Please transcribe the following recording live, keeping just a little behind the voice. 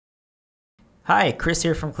Hi, Chris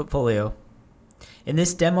here from Klipfolio. In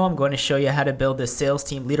this demo, I'm going to show you how to build a sales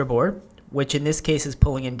team leaderboard, which in this case is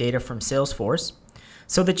pulling in data from Salesforce,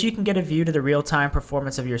 so that you can get a view to the real-time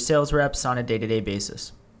performance of your sales reps on a day-to-day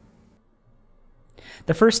basis.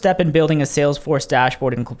 The first step in building a Salesforce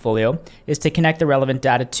dashboard in Klipfolio is to connect the relevant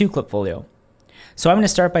data to Klipfolio. So I'm going to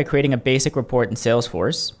start by creating a basic report in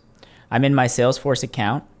Salesforce. I'm in my Salesforce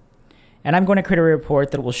account, and I'm going to create a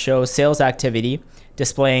report that will show sales activity,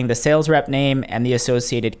 displaying the sales rep name and the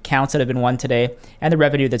associated accounts that have been won today and the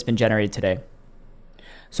revenue that's been generated today.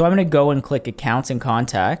 So I'm going to go and click Accounts and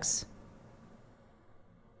Contacts.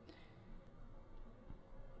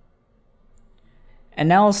 And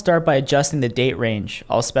now I'll start by adjusting the date range.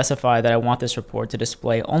 I'll specify that I want this report to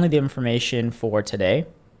display only the information for today.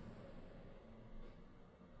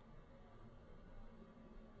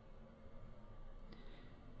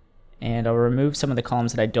 And I'll remove some of the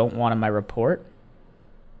columns that I don't want in my report.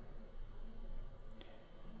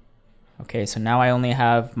 Okay, so now I only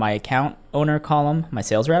have my account owner column, my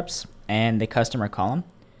sales reps, and the customer column.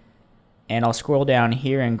 And I'll scroll down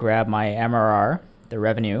here and grab my MRR, the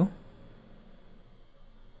revenue.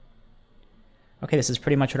 Okay, this is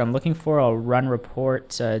pretty much what I'm looking for. I'll run report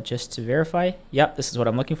just to verify. Yep, this is what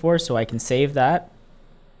I'm looking for, so I can save that.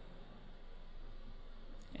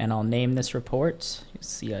 And I'll name this report. You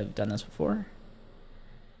see I've done this before.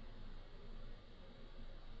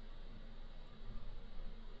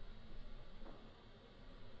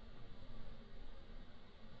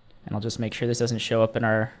 And I'll just make sure this doesn't show up in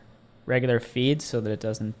our regular feed so that it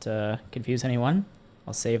doesn't confuse anyone.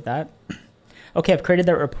 I'll save that. Okay, I've created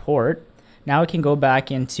that report. Now I can go back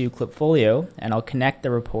into Klipfolio and I'll connect the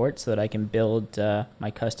report so that I can build my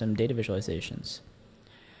custom data visualizations.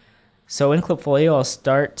 So in Klipfolio, I'll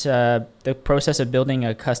start the process of building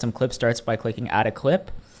a custom clip starts by clicking Add a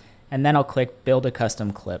Clip, and then I'll click Build a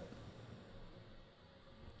Custom Clip.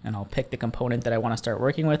 And I'll pick the component that I want to start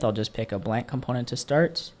working with. I'll just pick a blank component to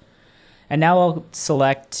start. And now I'll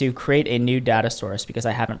select to create a new data source because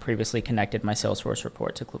I haven't previously connected my Salesforce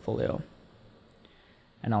report to Klipfolio.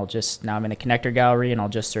 And now I'm in a connector gallery and I'll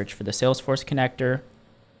just search for the Salesforce connector.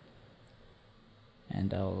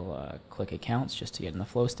 And I'll click Accounts just to get in the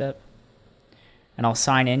flow step. And I'll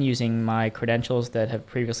sign in using my credentials that have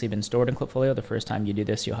previously been stored in Klipfolio. The first time you do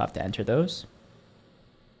this, you'll have to enter those.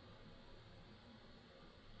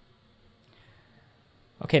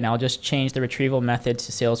 Okay, now I'll just change the retrieval method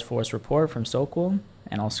to Salesforce report from SQL,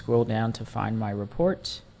 and I'll scroll down to find my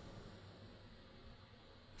report.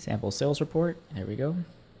 Sample sales report, there we go.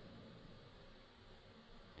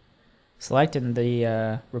 Select and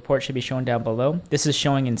the report should be shown down below. This is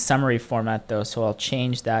showing in summary format though, so I'll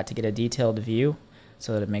change that to get a detailed view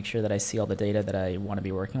so that it makes sure that I see all the data that I want to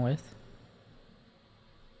be working with.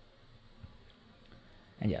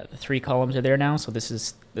 And yeah, the 3 columns are there now, so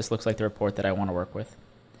this looks like the report that I want to work with.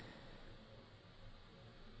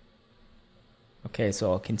 Okay,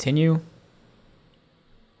 so I'll continue.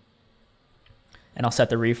 And I'll set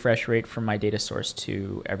the refresh rate for my data source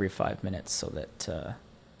to every 5 minutes so that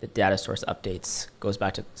the data source updates, goes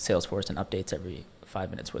back to Salesforce and updates every 5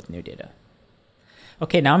 minutes with new data.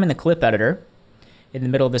 Okay, now I'm in the clip editor. In the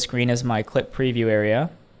middle of the screen is my clip preview area.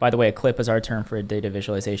 By the way, a clip is our term for a data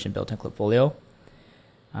visualization built in Klipfolio.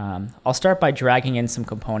 I'll start by dragging in some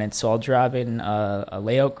components. So I'll drag in a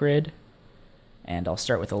layout grid, and I'll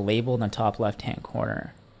start with a label in the top left-hand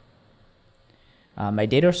corner. My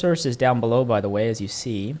data source is down below, by the way, as you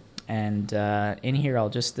see. And in here,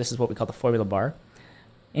 this is what we call the formula bar.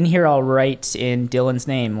 In here, I'll write in Dylan's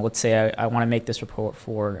name. Let's say I want to make this report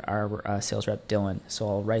for our sales rep, Dylan. So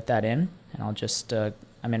I'll write that in, and I'll just,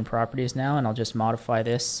 I'm in properties now, and I'll just modify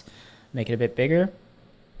this, make it a bit bigger.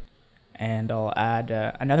 And I'll add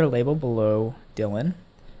another label below Dylan,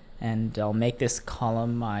 and I'll make this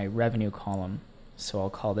column my revenue column. So I'll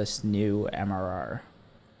call this new MRR.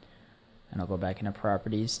 And I'll go back into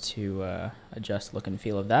properties to adjust look and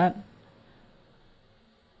feel of that.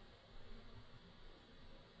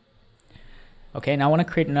 Okay, now I want to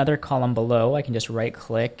create another column below. I can just right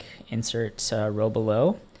click, insert row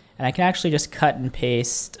below, and I can actually just cut and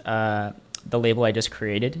paste the label I just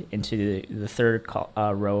created into the third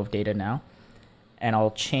row of data now. And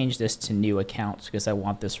I'll change this to new accounts because I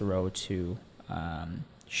want this row to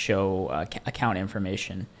show account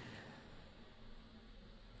information.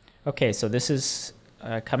 Okay, so this is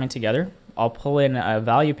coming together. I'll pull in a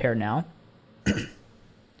value pair now.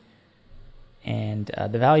 And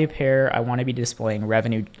the value pair, I want to be displaying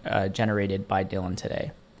revenue generated by Dylan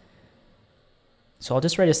today. So I'll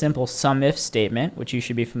just write a simple sum if statement, which you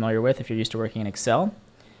should be familiar with if you're used to working in Excel.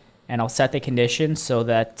 And I'll set the condition so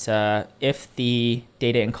that if the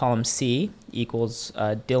data in column C equals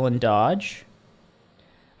Dylan Dodge,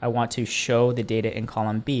 I want to show the data in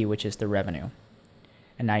column B, which is the revenue.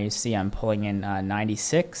 And now you see I'm pulling in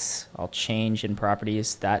 96. I'll change in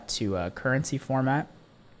properties that to currency format.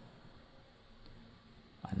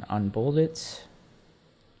 And unbold it.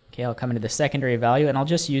 Okay, I'll come into the secondary value, and I'll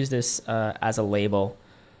just use this as a label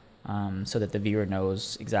so that the viewer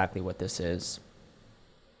knows exactly what this is.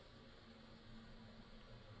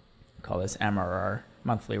 Call this MRR,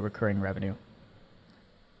 monthly recurring revenue.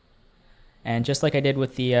 And just like I did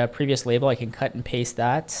with the previous label, I can cut and paste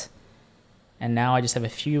that. And now I just have a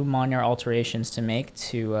few minor alterations to make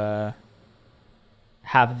to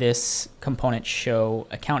have this component show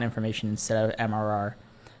account information instead of MRR.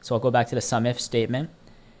 So I'll go back to the SUMIF statement.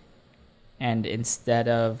 And instead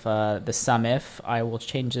of the SUMIF, I will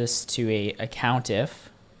change this to a accountIf.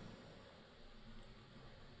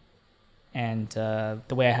 And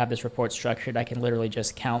the way I have this report structured, I can literally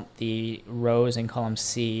just count the rows in column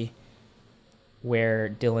C where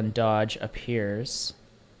Dylan Dodge appears,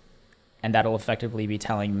 and that'll effectively be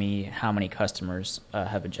telling me how many customers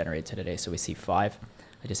have been generated today. So we see 5.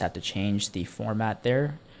 I just have to change the format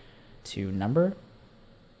there to number.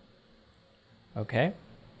 Okay.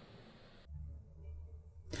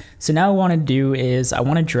 So now what I want to do is I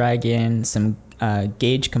want to drag in some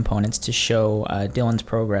gauge components to show Dylan's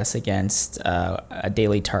progress against a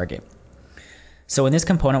daily target. So in this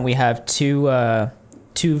component, we have two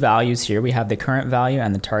values here. We have the current value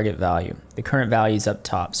and the target value. The current value is up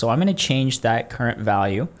top. So I'm going to change that current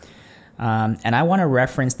value. And I want to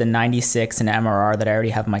reference the 96 and MRR that I already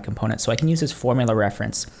have in my component. So I can use this formula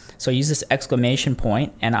reference. So I use this exclamation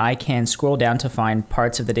point, and I can scroll down to find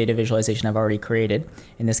parts of the data visualization I've already created.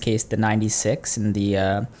 In this case, the 96 in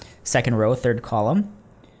the second row, third column.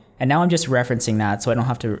 And now I'm just referencing that, so I don't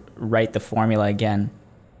have to write the formula again.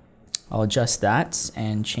 I'll adjust that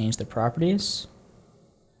and change the properties.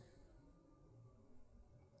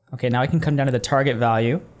 Okay, now I can come down to the target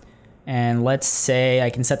value. And let's say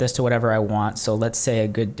I can set this to whatever I want. So let's say a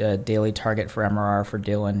good daily target for MRR for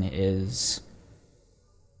Dylan is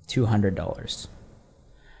 $200.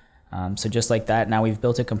 So just like that, now we've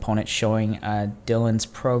built a component showing Dylan's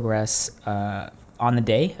progress on the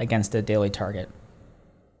day against a daily target.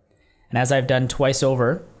 And as I've done twice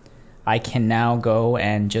over, I can now go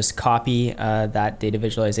and just copy that data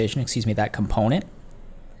visualization, that component,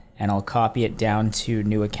 and I'll copy it down to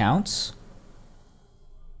new accounts.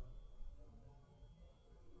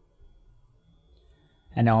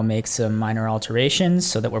 And now I'll make some minor alterations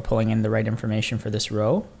so that we're pulling in the right information for this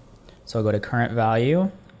row. So I'll go to current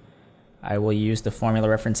value. I will use the formula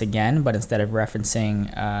reference again, but instead of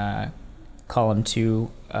referencing column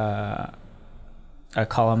 2,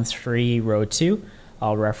 column 3, row 2,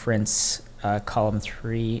 I'll reference column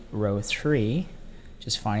 3, row 3,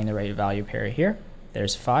 just finding the right value pair here.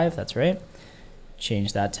 There's 5, that's right.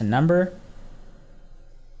 Change that to number.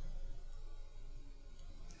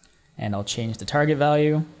 And I'll change the target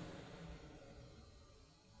value.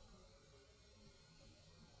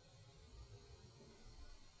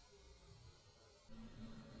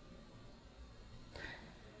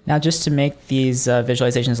 Now just to make these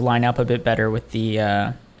visualizations line up a bit better with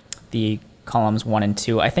the columns 1 and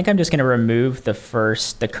 2, I think I'm just going to remove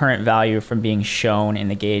the current value from being shown in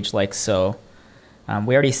the gauge like so.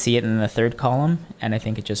 We already see it in the third column, and I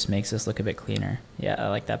think it just makes this look a bit cleaner. Yeah, I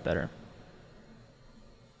like that better.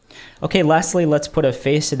 Okay, lastly, let's put a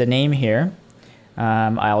face to the name here.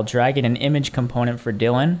 I'll drag in an image component for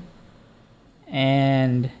Dylan,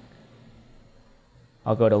 and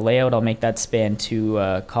I'll go to layout. I'll make that span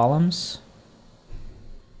 2 columns.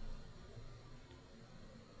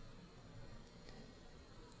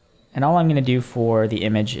 And all I'm going to do for the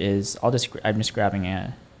image is I'm just grabbing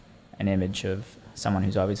an image of someone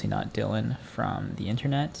who's obviously not Dylan from the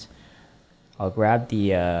internet. I'll grab the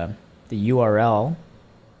URL.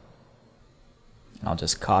 I'll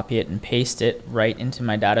just copy it and paste it right into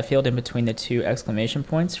my data field in between the 2 exclamation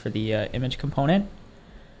points for the image component.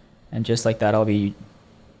 And just like that, I'll be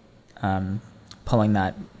pulling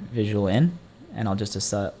that visual in. And I'll just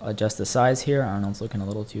adjust the size here. Arnold's looking a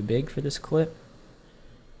little too big for this clip.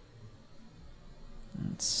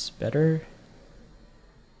 It's better.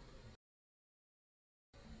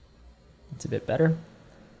 It's a bit better.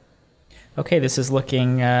 Okay, this is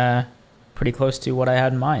looking pretty close to what I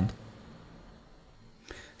had in mind.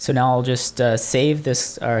 So now I'll just save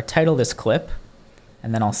this, or title this clip,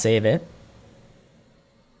 and then I'll save it.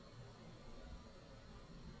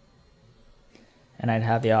 And I'd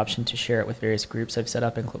have the option to share it with various groups I've set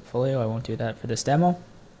up in Klipfolio. I won't do that for this demo.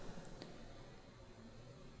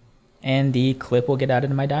 and the clip will get added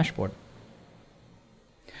to my dashboard.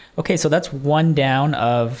 Okay, so that's one down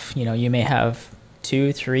of, you may have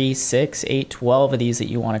 2, 3, 6, 8, 12 of these that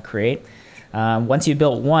you want to create. Once you've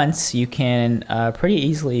built once, you can pretty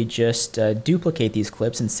easily just duplicate these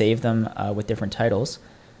clips and save them with different titles,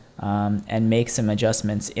 and make some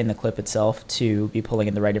adjustments in the clip itself to be pulling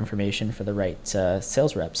in the right information for the right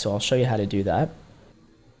sales rep. So I'll show you how to do that.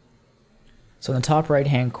 So in the top right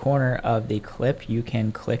hand corner of the clip, you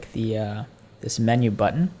can click the this menu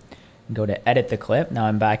button and go to edit the clip. Now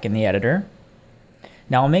I'm back in the editor.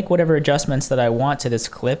 Now I'll make whatever adjustments that I want to this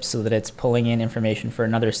clip so that it's pulling in information for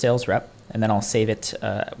another sales rep, and then I'll save it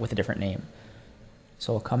with a different name.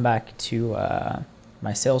 So I'll come back to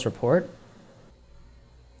my sales report,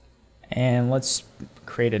 and let's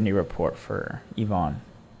create a new report for Yvonne.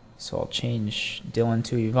 So I'll change Dylan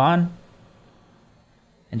to Yvonne.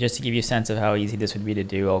 And just to give you a sense of how easy this would be to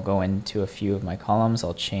do, I'll go into a few of my columns.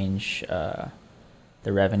 I'll change the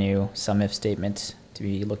revenue sum if statement to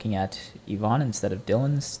be looking at Yvonne instead of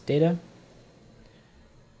Dylan's data.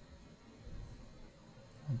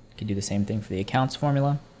 You can do the same thing for the accounts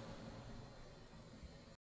formula.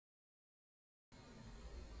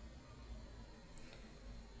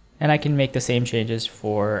 And I can make the same changes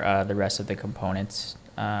for the rest of the components.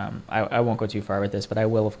 I won't go too far with this, but I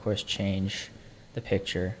will, of course, change the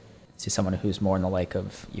picture to someone who's more in the like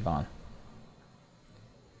of Yvonne.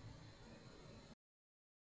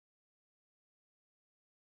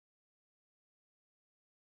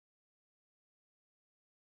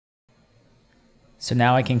 So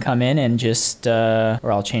now I can come in and just,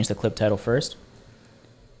 or I'll change the clip title first.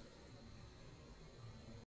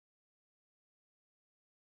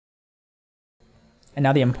 And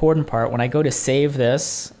now the important part, when I go to save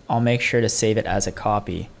this, I'll make sure to save it as a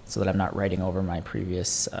copy so that I'm not writing over my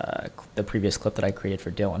previous, the previous clip that I created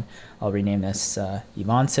for Dylan. I'll rename this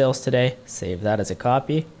Yvonne Sales Today, save that as a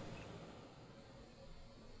copy.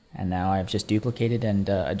 And now I've just duplicated and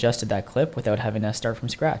adjusted that clip without having to start from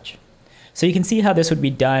scratch. So you can see how this would be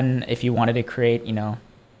done if you wanted to create,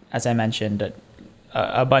 as I mentioned,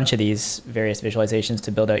 a bunch of these various visualizations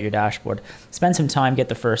to build out your dashboard. Spend some time, get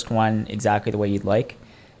the first one exactly the way you'd like,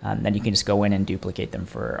 then you can just go in and duplicate them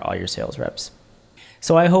for all your sales reps.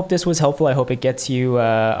 So I hope this was helpful. I hope it gets you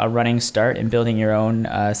a running start in building your own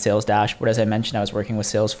sales dashboard. As I mentioned, I was working with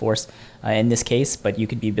Salesforce in this case, but you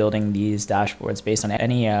could be building these dashboards based on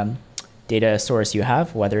any data source you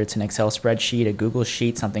have, whether it's an Excel spreadsheet, a Google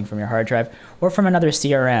Sheet, something from your hard drive, or from another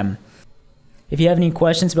CRM. If you have any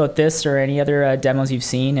questions about this or any other demos you've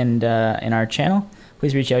seen in our channel,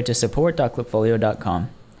 please reach out to support.klipfolio.com.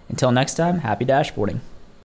 Until next time, happy dashboarding.